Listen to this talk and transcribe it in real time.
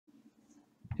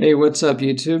Hey, what's up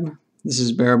YouTube? This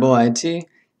is Bearable IT.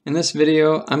 In this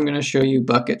video, I'm going to show you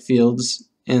bucket fields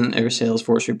in a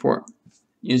Salesforce report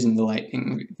using the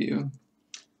Lightning view.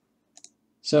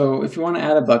 So if you want to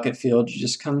add a bucket field, you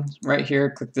just come right here,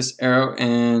 click this arrow,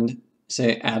 and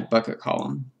say Add Bucket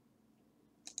Column.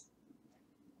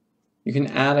 You can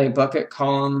add a bucket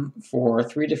column for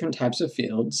 3 different types of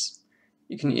fields.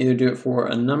 You can either do it for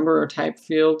a number type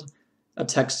field, a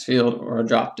text field, or a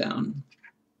drop-down.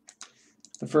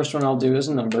 The first one I'll do is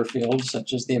a number field,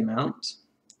 such as the amount.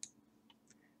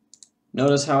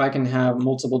 Notice how I can have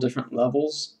multiple different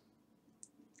levels.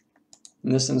 In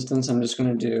this instance, I'm just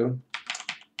going to do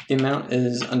the amount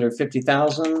is under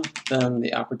 50,000, then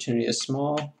the opportunity is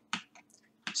small.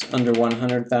 It's under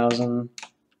 100,000,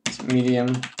 it's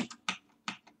medium.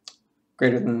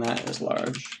 Greater than that is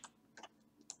large.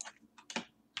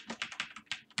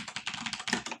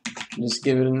 Just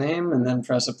give it a name and then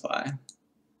press apply.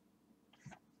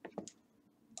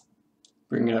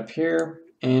 Bring it up here,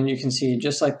 and you can see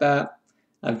just like that,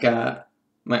 I've got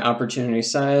my opportunity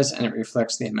size and it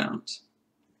reflects the amount.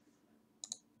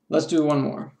 Let's do one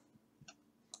more.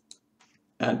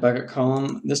 Add bucket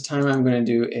column. This time I'm going to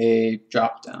do a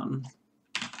drop down.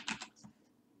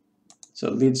 So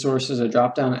lead source is a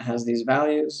drop down. It has these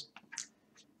values,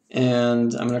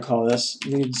 and I'm going to call this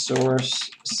lead source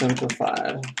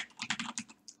simplified.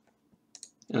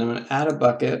 And I'm going to add a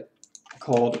bucket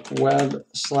called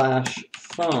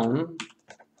web/phone,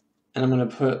 and I'm going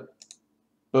to put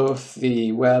both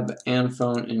the web and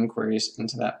phone inquiries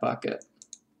into that bucket.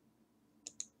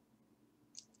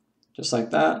 Just like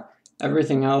that.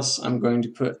 Everything else I'm going to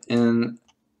put in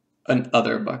an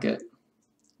other bucket.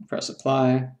 Press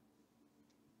apply.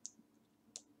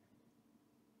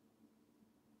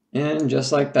 And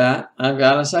just like that, I've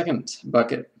got a second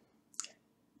bucket.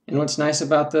 And what's nice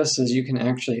about this is you can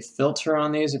actually filter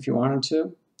on these if you wanted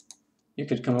to. You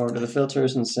could come over to the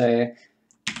filters and say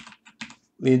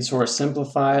lead source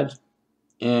simplified,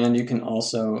 and you can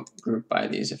also group by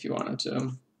these if you wanted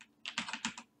to.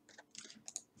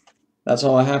 That's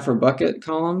all I have for bucket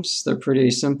columns. They're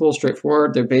pretty simple,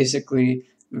 straightforward. They're basically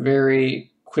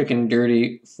very quick and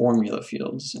dirty formula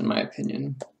fields, in my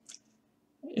opinion.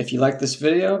 If you like this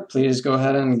video, please go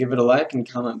ahead and give it a like and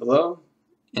comment below,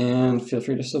 and feel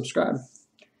free to subscribe.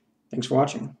 Thanks for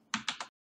watching.